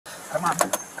Come on.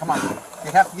 Come on.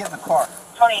 You have to get in the car.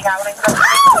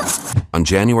 On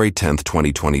January 10th,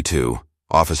 2022,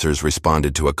 officers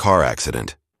responded to a car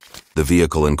accident. The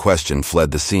vehicle in question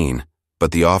fled the scene,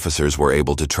 but the officers were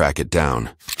able to track it down.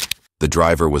 The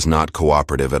driver was not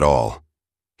cooperative at all.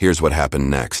 Here's what happened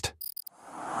next.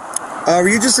 Were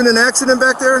you just in an accident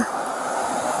back there?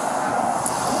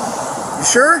 You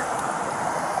sure?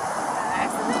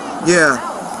 Accident? Yeah,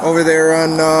 over there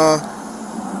on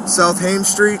South Hames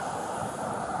Street.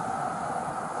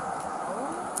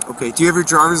 Okay, do you have your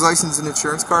driver's license and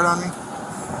insurance card on me?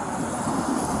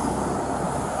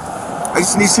 I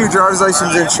just need to see your driver's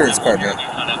license and insurance card, man.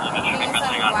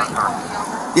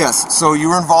 Yes, so you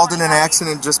were involved in an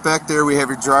accident just back there. We have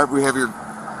your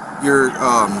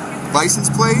license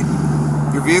plate,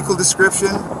 your vehicle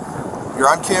description, you're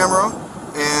on camera,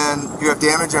 and you have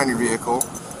damage on your vehicle,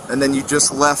 and then you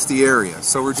just left the area.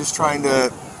 So we're just trying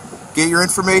to get your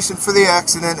information for the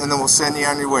accident, and then we'll send you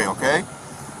on your way, okay?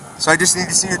 So I just need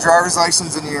to see your driver's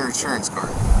license and your insurance card.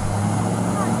 Girl,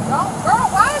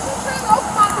 why is you trying to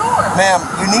open my door? Ma'am,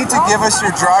 you need to give us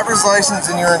your driver's license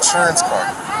and your insurance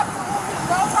card.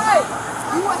 No right.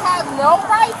 You would have no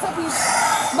right to be.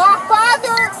 My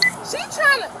father, she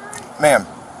trying to. Ma'am,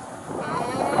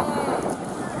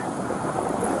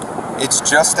 it's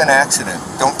just an accident.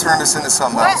 Don't turn this into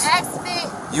something else. What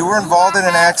accident? You were involved in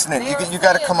an accident. You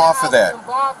got to come off of that.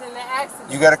 Involved in the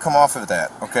accident. You got to come off of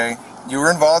that, okay? You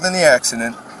were involved in the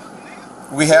accident.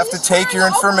 We have to take your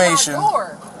information.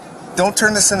 Don't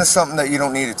turn this into something that you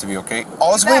don't need it to be, okay?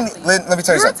 Exactly. Let me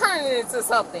tell you something. You're turning it into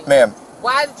something. Ma'am,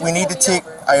 why did you we need to take,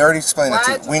 over? I already explained that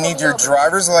to you. We need your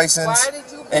driver's license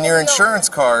and your insurance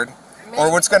card,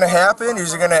 or what's going to happen is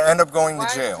you're going to end up going to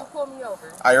jail. Why did you pull me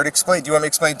over? I already explained. Do you want me to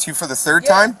explain to you for the third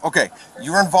time? Okay.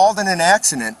 You were involved in an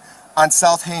accident on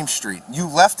South Hames Street. You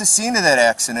left the scene of that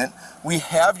accident. We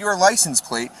have your license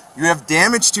plate. You have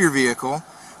damage to your vehicle.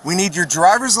 We need your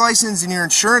driver's license and your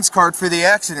insurance card for the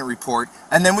accident report,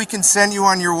 and then we can send you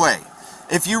on your way.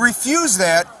 If you refuse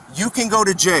that, you can go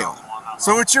to jail.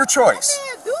 So it's your choice.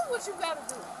 Do what you gotta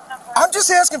do. I'm just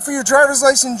asking for your driver's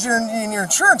license and your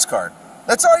insurance card.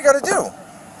 That's all you gotta do.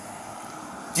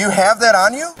 Do you have that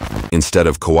on you? Instead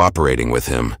of cooperating with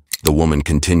him, the woman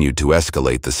continued to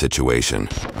escalate the situation.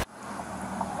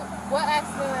 What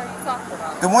accident are you talking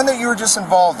about? The one that you were just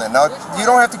involved in. Now, you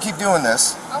don't have to keep doing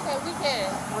this. Okay, we can.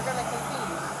 We're gonna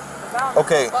continue.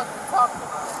 Okay. What you talking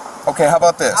about? Okay, how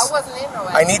about this? I wasn't in no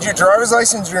accident. I need your driver's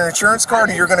license, your insurance card,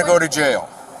 or you're going to go to jail.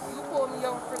 You pulled me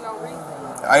over for no reason.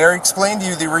 I already explained to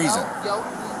you the reason. Yo.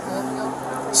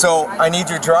 So, I need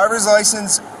your driver's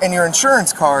license and your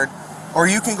insurance card, or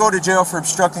you can go to jail for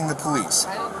obstructing the police.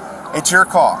 It's your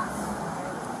call.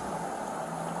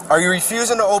 Are you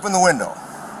refusing to open the window?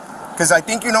 Because I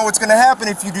think you know what's going to happen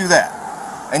if you do that.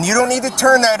 And you don't need to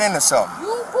turn that into something.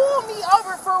 You pulled me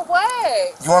over for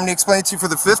what? You want me to explain it to you for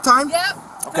the fifth time? Yep.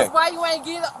 Okay. Why you ain't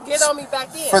get on me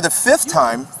back then? For the fifth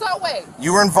time, so wait.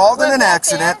 you were involved in an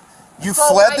accident, you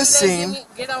fled the scene,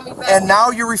 get on me back and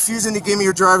now you're refusing to give me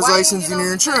your driver's license and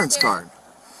your insurance card.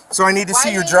 So I need to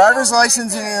see your driver's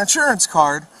license and your insurance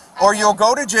card, or you'll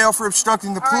go to jail for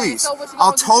obstructing the police.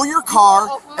 I'll tow your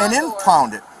car and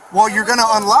impound it. Well, you're going to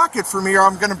unlock it for me, or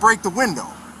I'm going to break the window.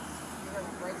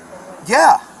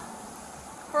 Yeah.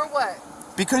 For what?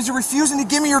 Because you're refusing to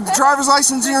give me your driver's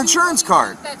license and your insurance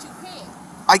card. That you can't.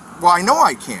 Well, I know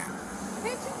I can.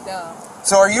 Dumb.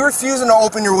 So are you refusing to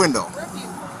open your window? Refuse.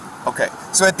 Okay.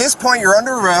 So at this point, you're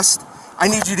under arrest. I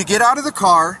need you to get out of the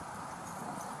car,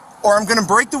 or I'm going to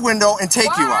break the window and take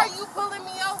you out. Why are you pulling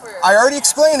me over? I already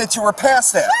explained it to you. We're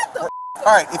past that. All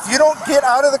right. If you don't get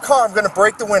out of the car, I'm going to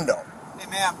break the window. Hey,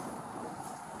 ma'am.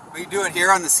 What are you doing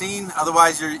here on the scene?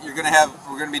 Otherwise, we're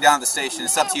gonna be down at the station.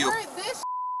 It's up to you. This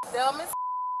dumb as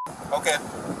Okay.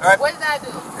 All right. What did I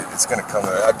do? It's gonna come.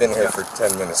 I've been here for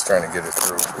 10 minutes trying to get it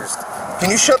through. Can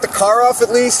you shut the car off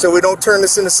at least, so we don't turn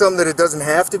this into something that it doesn't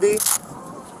have to be?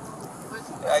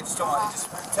 Yeah, I just don't want. Just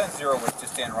 10-0 with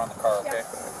just stand around the car, okay?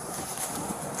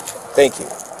 Thank you.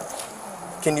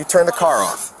 Can you turn the car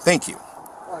off? Thank you.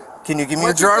 Can you give me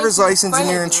your driver's license and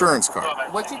your insurance card?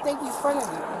 What you think he's front of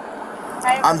you?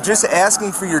 I'm just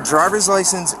asking for your driver's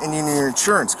license and your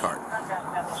insurance card.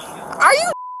 Are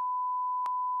you?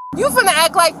 You finna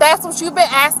act like that's what you've been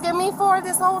asking me for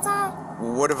this whole time?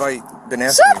 What have I been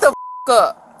asking? Shut the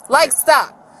up. Like,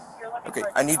 stop. Okay,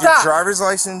 I need your driver's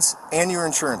license and your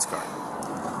insurance card.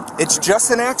 It's just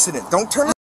an accident. Don't turn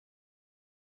it.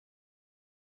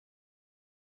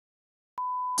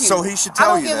 So he should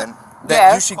tell you then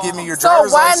that you should give me your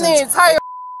driver's license. So why the entire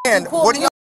and what do you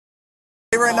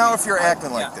right now if you're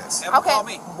acting like this?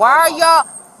 Okay, why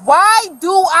am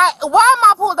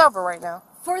I pulled over right now?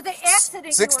 For the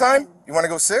accident. Sixth time? You want to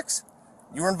go 6?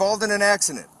 You were involved in an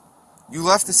accident. You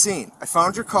left the scene. I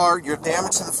found your car. You have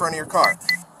damage to the front of your car.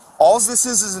 All this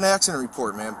is an accident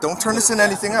report, ma'am. Don't turn this into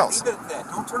anything else.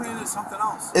 Don't turn it into something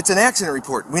else. It's an accident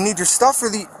report. We need your stuff for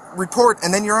the report,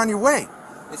 and then you're on your way.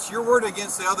 It's your word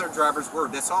against the other driver's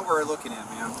word. That's all we're looking at,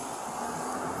 ma'am.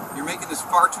 You're making this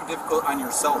far too difficult on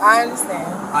yourself. I understand.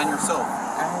 On yourself.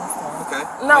 I understand.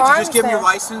 Okay? No, Why don't I you just give them your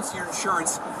understand. license, your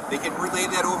insurance. They can relay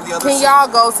that over the other Can side. y'all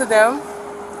go to them?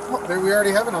 We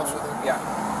already have an officer there.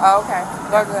 Yeah. Oh, okay.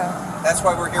 Go to them. That's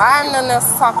why we're here. I have nothing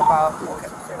else to talk about.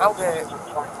 I'm good.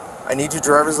 I need your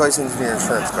driver's license and your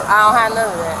insurance card. I don't have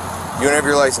none of that. You don't have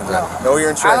your license, No. right? No, your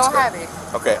I insurance don't card. have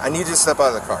it. Okay, I need you to step out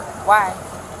of the car. Why?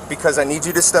 Because I need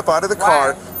you to step out of the Why?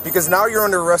 car, because now you're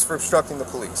under arrest for obstructing the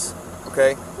police.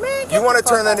 Okay? Man, You want to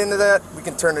turn that into that? We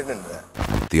can turn it into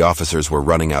that. The officers were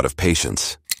running out of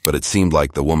patience, but it seemed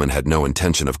like the woman had no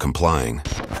intention of complying.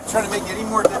 I'm trying to make it any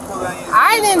more difficult than it is.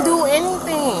 I didn't do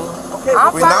anything. Okay,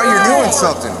 I'm Well, now you're doing fine.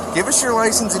 something. Give us your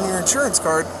license and your insurance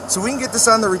card so we can get this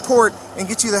on the report and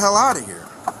get you the hell out of here.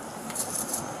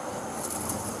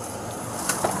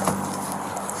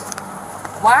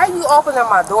 Why are you opening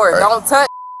my door? All right. Don't touch.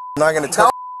 I'm not going to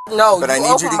touch, No, but I need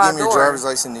you open to my give me your door. driver's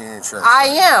license and your insurance. I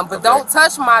am, but Okay. don't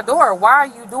touch my door. Why are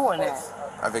you doing that?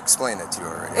 I've explained it to you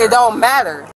already. It don't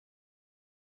matter.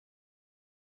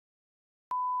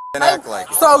 And act like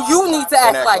it. So you need to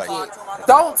act act like like it.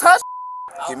 Don't touch.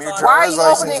 Give me your Why are driver's you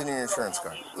license opening- and your insurance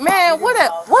card. Man,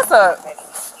 what's up?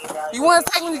 You want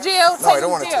to take me to jail? No, I Take don't me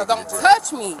wanna to jail. take you Don't to jail.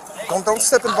 touch me. Don't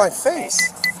step in my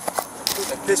face.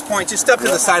 At this point, just step to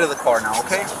the side of the car now,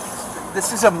 okay?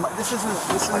 This isn't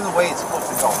the way it's supposed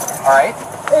to go. All right?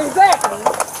 Exactly.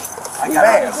 I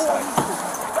got it.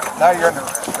 Now you're under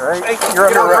arrest, all right? Hey, You're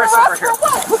under arrest. over here.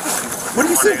 What do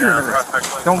you think you're under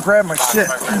arrest? Don't grab my shit.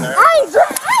 I ain't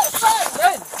drunk.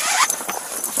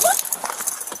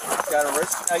 Got a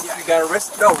wrist? You got a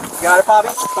wrist? No. You got it, Bobby?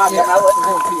 Bobby, I'm not letting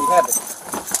go until you have it.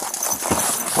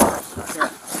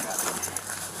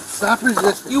 Stop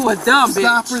resisting. You a dumb bitch.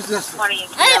 Stop resisting.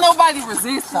 Ain't nobody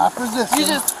resisting. Stop resisting. You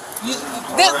just you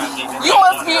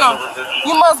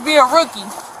must be a rookie.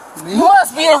 Me? You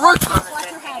must be a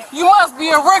rookie. You must be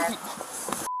a rookie.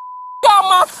 Got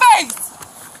my face.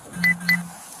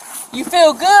 You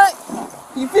feel good?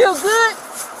 You feel good?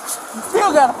 You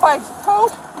still gotta fight your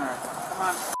coach. Come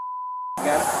on. You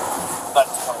got it?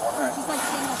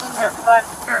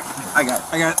 I got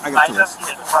it. I got two wrists.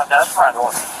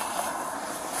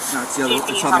 No, it's the other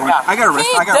one. I got a wrist.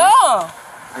 He I got a wrist. dumb.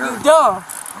 You dumb.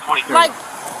 Like,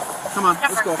 Come on,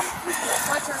 let's go.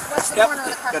 What's the Yep. corner of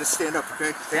the car? Gotta stand up,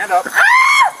 okay? Stand up.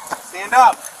 Stand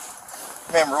up.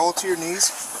 Ma'am, roll to your knees.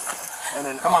 And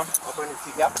then Come on. up on your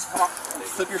feet. Yep. Come on.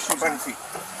 Flip your shoes Up on on. your feet.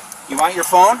 You want your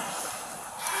phone?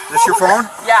 This your phone?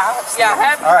 yeah,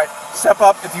 have All right. Step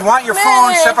up. If you want your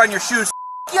phone, step on your shoes.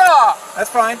 y'all. That's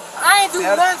fine. I ain't do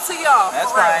Yeah. nothing to y'all.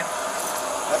 That's For real. fine.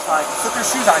 That's fine. Flip your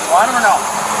shoes on. You want them or no?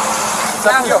 It's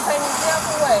up Now to you you. take me to jail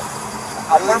for what?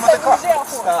 I'll put them in the Take me car. to jail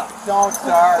for it. Stop. Don't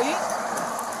start.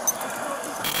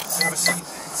 See?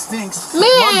 It stinks. Man,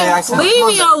 Monday, I said leave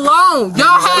me Monday. alone.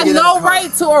 Y'all had get in no the car.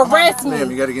 right to arrest Ma'am,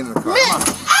 me. you gotta get in the car. Man,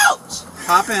 ouch!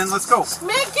 Hop in. Let's go.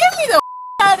 Man, get me the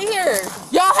out of here.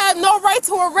 Y'all have no right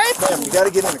to arrest Ma'am, me. you gotta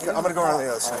get in the car. I'm gonna go around the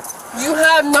other side. You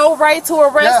have no right to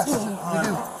arrest Yes, me. we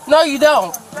do. No, you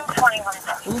don't.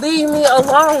 Leave me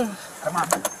alone. Come on.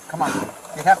 Come on.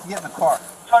 You have to get in the car.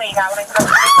 Ow!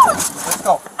 Let's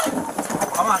go.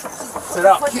 Come on. Sit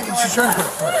up. She's trying to put a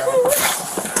foot out.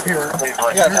 Here.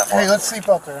 Hey, let's sleep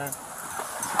out there,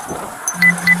 man.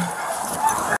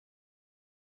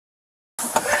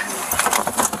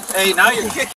 Hey, now you're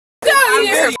kicking. Get out of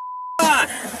here. Come on.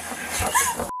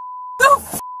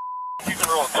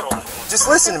 Just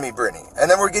listen to me, Brittany,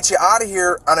 and then we'll get you out of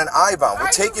here on an I-bond. We'll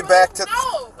take you back to,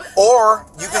 No. or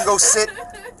you can go sit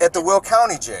at the Will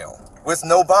County Jail with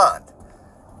no bond.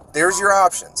 There's your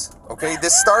options, okay?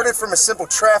 This started from a simple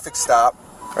traffic stop.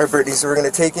 All right, Brittany, so we're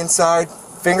gonna take inside,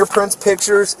 fingerprints,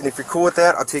 pictures, and if you're cool with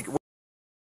that, I'll take.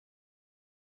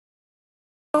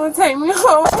 Don't take me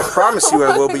home. I promise you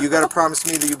I will, but you gotta promise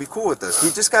me that you'll be cool with this.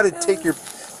 You just gotta take your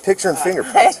picture and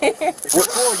fingerprints.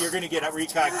 Cool, you're gonna get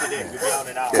recocked in. You'll be on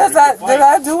and out. Did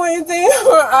I do anything?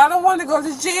 I don't want to go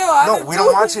to jail. No, we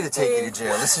don't want you to take you to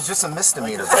jail. This is just a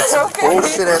misdemeanor. That's a Okay.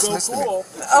 bullshit ass misdemeanor.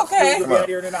 Okay, You'll be out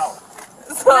here in an hour.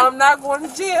 so I'm not going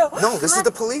to jail. No, this is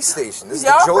the police station. This is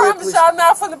Y'all the Joliet promise Police. y'all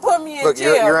not finna put me in Look,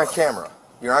 jail. you're on camera.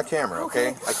 You're on camera,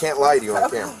 okay? I can't lie to you on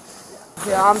camera.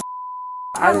 Yeah,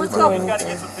 I didn't do You anything. gotta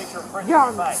get some picture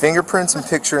prints. Fingerprints and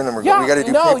picture, and then we Y'all, gotta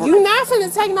do no, paperwork. you not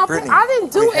finna take no. Brittany, I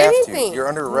didn't do we have anything. to. You're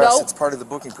under arrest. Nope. It's part of the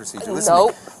booking procedure. Listen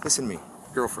Nope. to me. Listen to me.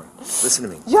 Girlfriend, listen to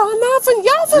me. Y'all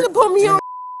finna put me on.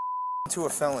 To a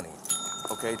felony.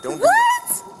 Okay, don't do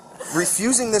that.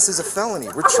 Refusing this is a felony.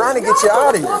 We're trying to get you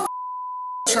out of here.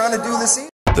 Trying to do this either.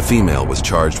 The female was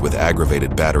charged with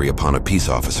aggravated battery upon a peace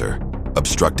officer,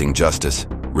 obstructing justice,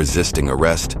 resisting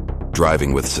arrest,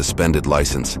 driving with suspended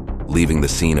license, leaving the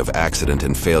scene of accident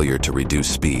and failure to reduce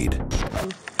speed.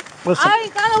 Listen. I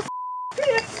ain't got no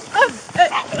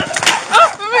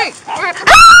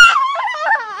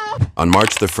On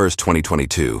March the 1st,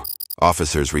 2022,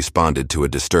 officers responded to a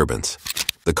disturbance.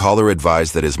 The caller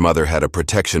advised that his mother had a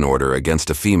protection order against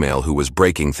a female who was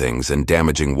breaking things and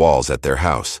damaging walls at their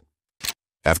house.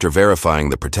 After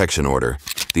verifying the protection order,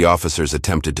 the officers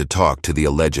attempted to talk to the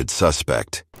alleged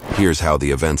suspect. Here's how the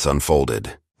events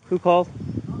unfolded. Who called?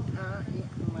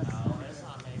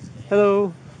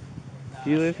 Hello. Do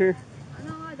you live here?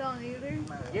 No, I don't either.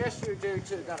 Yes, you do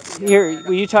too. Here,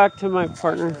 will you talk to my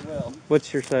partner?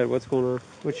 What's your side? What's going on?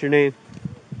 What's your name?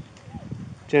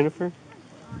 Jennifer?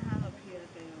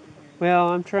 Well,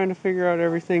 I'm trying to figure out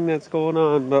everything that's going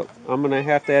on, but I'm going to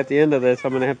have to, at the end of this,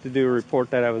 I'm going to have to do a report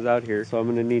that I was out here, so I'm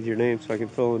going to need your name so I can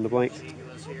fill in the blanks.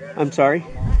 I'm sorry?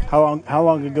 How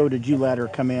long ago did you let her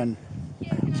come in?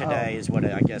 Today is what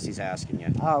I guess he's asking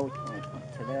you. Oh,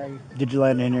 today. Did you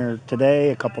let her in here today,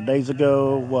 a couple days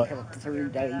ago, what? 3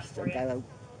 days ago.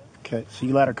 Okay, so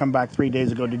you let her come back 3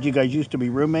 days ago. Did you guys used to be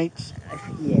roommates?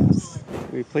 Yes.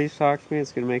 Will you please talk to me?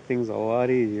 It's going to make things a lot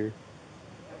easier.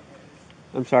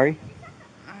 I'm sorry?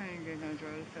 I ain't get no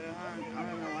drugs, so I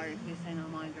don't know why you keep saying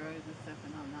I'm on drugs and stuff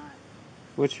and I'm not.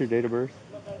 What's your date of birth?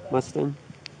 Mustang?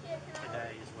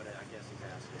 Today is what I guess he's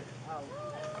asking.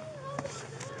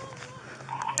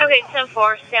 Okay,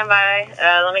 10-4, stand by.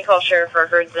 Let me call Sheriff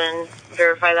Records and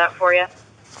verify that for you.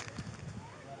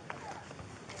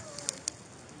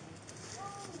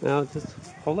 No, just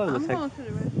hold on a I'm second. going to the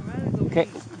restroom. Okay.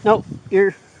 Nope.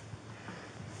 You're.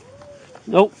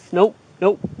 Nope. Nope.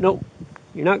 Nope. Nope.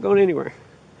 You're not going anywhere.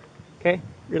 Okay?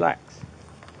 Relax.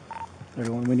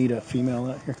 Everyone, we need a female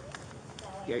out here.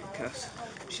 Yeah, your cuffs.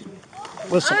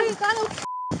 Listen. I ain't got no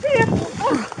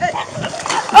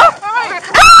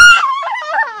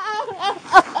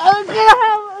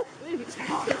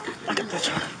Look at this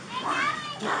one.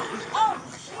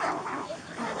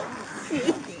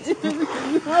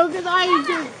 Oh, because I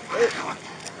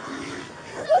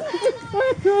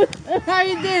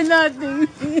ain't did nothing.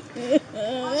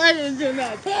 I didn't do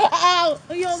nothing. Ow!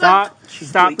 Stop.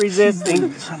 Stop resisting. I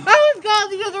was going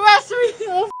to get the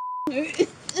restroom.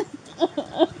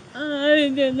 I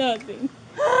didn't do nothing.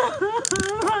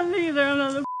 I'm neither. I'm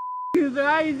not a user.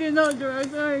 I ain't did no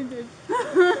drugs. I did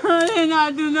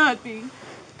not do nothing.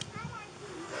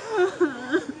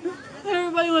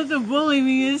 Everybody wants to bully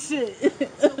me and shit.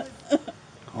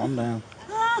 Calm down.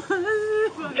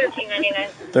 $13.99.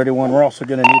 31, we're also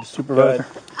going to need a supervisor.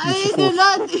 I didn't do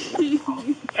nothing.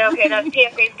 Okay, that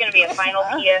PFA is going to be a final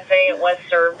PFA. It was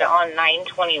served on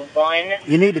 9/21.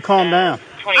 You need to calm down.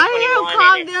 2021. I am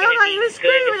calm down. I'm not even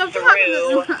screaming. I'm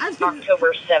talking to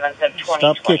October 7th of 2022.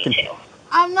 Stop kicking.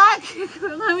 I'm not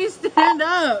kicking. Let me stand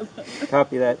up.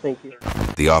 Copy that. Thank you.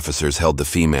 The officers held the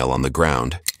female on the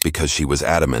ground because she was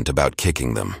adamant about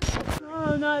kicking them.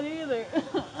 No, not either.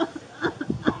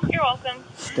 You're welcome.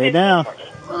 Stay down.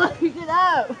 Let me get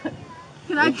up.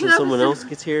 Can I Wait till get up? someone else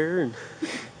gets here and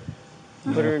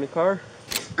put her in the car.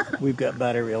 We've got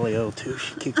battery really old too.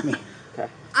 She kicked me.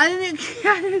 I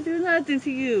didn't do nothing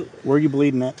to you. Where are you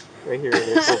bleeding at? Right here.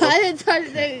 I didn't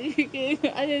touch that.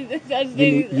 I didn't touch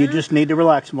You just need to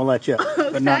relax and we'll let you up.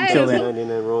 But not until then.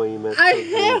 99 rolling, you missed. I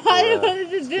didn't want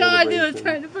to do. All I did was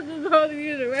try to put the girl to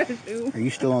use the restroom. Are you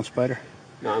still on Spider?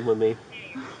 No, I'm with me.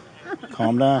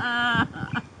 Calm down.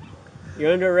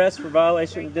 You're under arrest for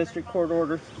violation of district court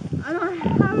order. I don't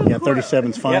have a Yeah,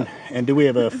 37's fine. Yep. And do we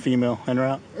have a female en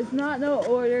route? It's not no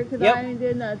order because Yep. I ain't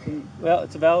did nothing. Well,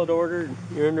 it's a valid order.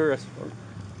 You're under arrest for it.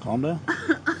 Calm down.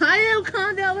 I am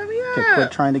calm down. Let me Okay, up.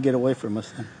 quit trying to get away from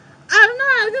us then. I'm not.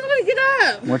 I just want to get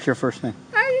up. What's your first name?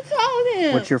 I already told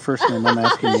him. What's your first name? I'm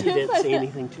asking She you. didn't say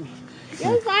anything to me.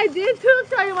 Yes, I did too.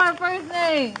 Tell you my first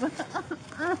name.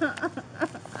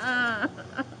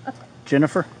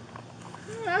 Jennifer?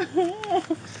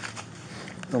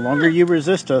 The longer you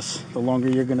resist us, the longer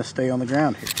you're going to stay on the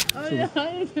ground here. Oh, yeah,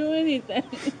 I didn't do anything.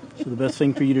 So the best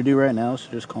thing for you to do right now is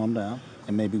to just calm down,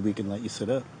 and maybe we can let you sit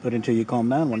up. But until you calm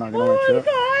down, we're not going to let you up.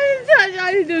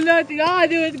 I didn't do nothing. All I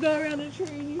do is go around the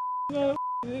tree. Well,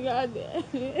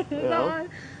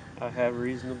 I have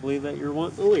reason to believe that you're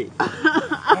wanting to leave. I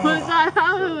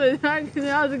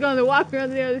was going to walk around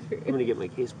the other tree. I'm going to get my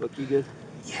casebook. You good?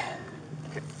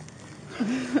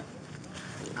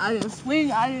 I didn't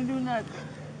swing. I didn't do nothing.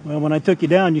 Well, when I took you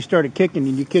down, you started kicking,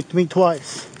 and you kicked me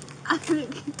twice.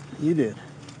 You did.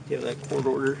 You have that court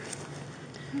order.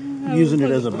 Using it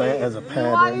as a pad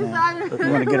right now. You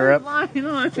want to get her up?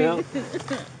 Well,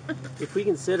 if we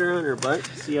can sit her on her butt,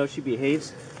 see how she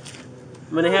behaves.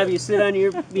 I'm gonna have you sit on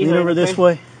your behind. Lean over this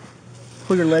way.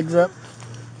 Pull your legs up.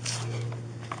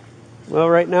 Well,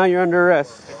 right now you're under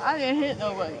arrest. I didn't hit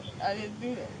nobody. I didn't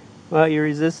do that. Well, you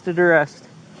resisted arrest.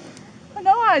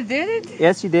 No, I didn't.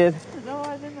 Yes, you did. No,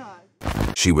 I did not.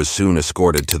 She was soon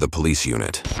escorted to the police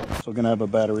unit. So we're going to have a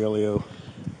battery LEO.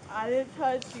 I didn't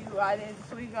touch you. I didn't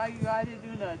sweep on you. I didn't do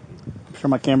nothing. I'm sure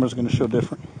my camera's going to show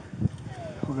different.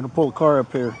 We're going to pull the car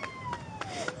up here.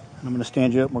 And I'm going to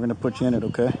stand you up and we're going to put you in it,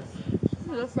 okay?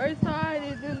 The first time I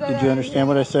didn't do that. Did you understand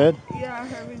what I said? Yeah, I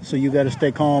heard me. So you got to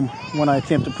stay calm when I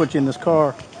attempt to put you in this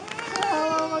car.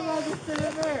 How long am I going to sit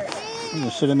in there? I'm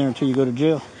going to sit in there until you go to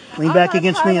jail. Lean back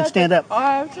against me and stand up.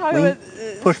 I'm trying to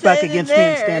push back against me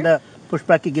and stand up. Push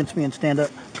back against me and stand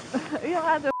up. You don't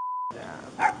have to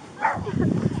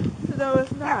No,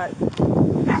 it's not.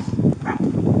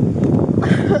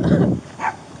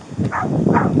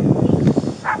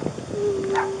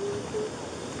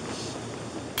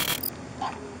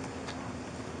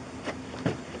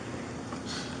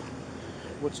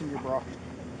 What's in your bra?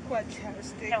 What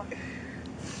chapstick?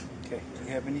 Okay. Do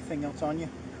you have anything else on you?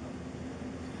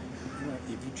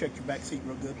 If you check your back seat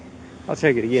real good. I'll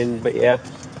check it again, but yeah.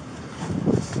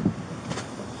 Step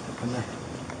in there.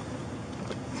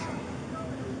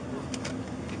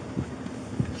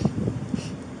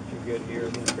 You're good here.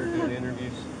 I'm going to start doing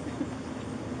interviews.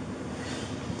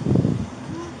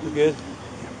 You good?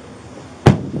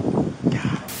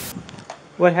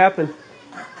 What happened?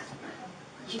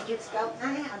 She just got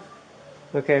mad.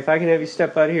 Okay, if I can have you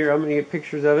step out of here, I'm going to get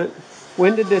pictures of it.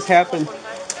 When did this happen?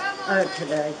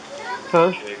 Today.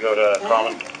 Huh? You go to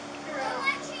Common?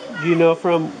 Do you know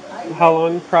from how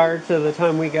long prior to the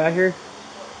time we got here?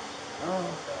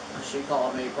 She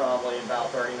called me probably about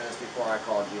 30 minutes before I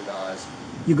called you guys.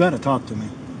 You got to talk to me.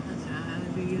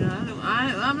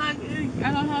 I'm not.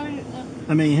 I don't have any.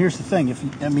 I mean, here's the thing.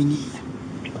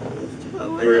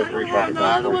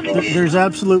 There's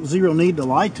absolute zero need to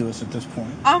lie to us at this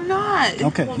point. I'm not.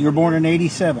 Okay, you were born in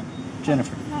 '87,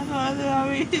 Jennifer. I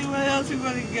mean, what else you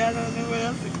gonna get? I don't know what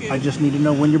else to give. I just need to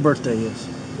know when your birthday is.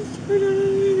 I don't know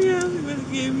anything else I'm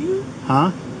gonna give you.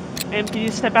 Huh? Ma'am, can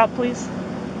you step out, please?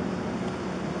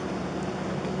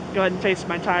 Go ahead and face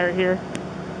my tire here.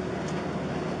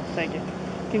 Thank you.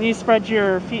 Can you spread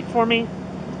your feet for me?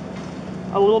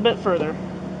 A little bit further.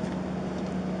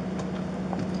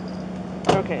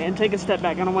 Okay, and take a step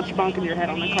back. I don't want you bonking your head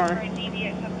on the car.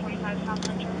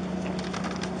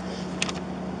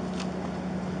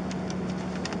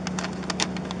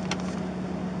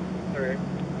 Alright.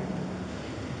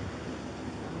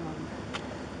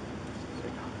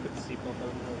 Put the seatbelt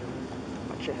on.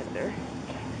 Watch your head there.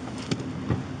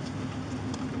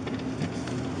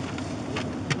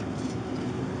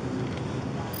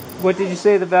 What did you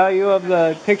say the value of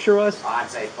the picture was? I'd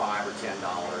say $5 or $10.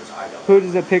 I don't. Who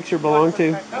does the picture belong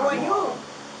to?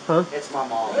 Huh? It's my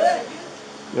mom.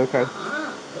 Okay.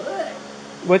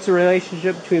 What's the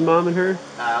relationship between mom and her?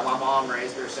 My mom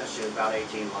raised her since she was about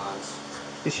 18 months.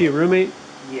 Is she a roommate?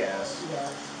 Yes.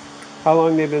 How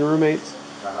long they've been roommates?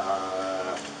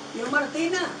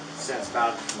 Since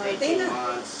about 18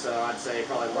 months, so I'd say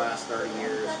probably the last 30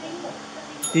 years.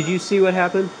 Did you see what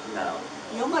happened? No.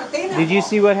 Did you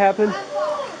see what happened?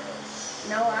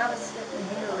 No, I was sitting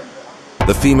here.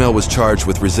 The female was charged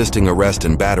with resisting arrest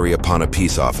and battery upon a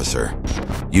peace officer.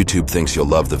 YouTube thinks you'll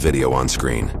love the video on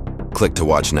screen. Click to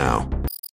watch now.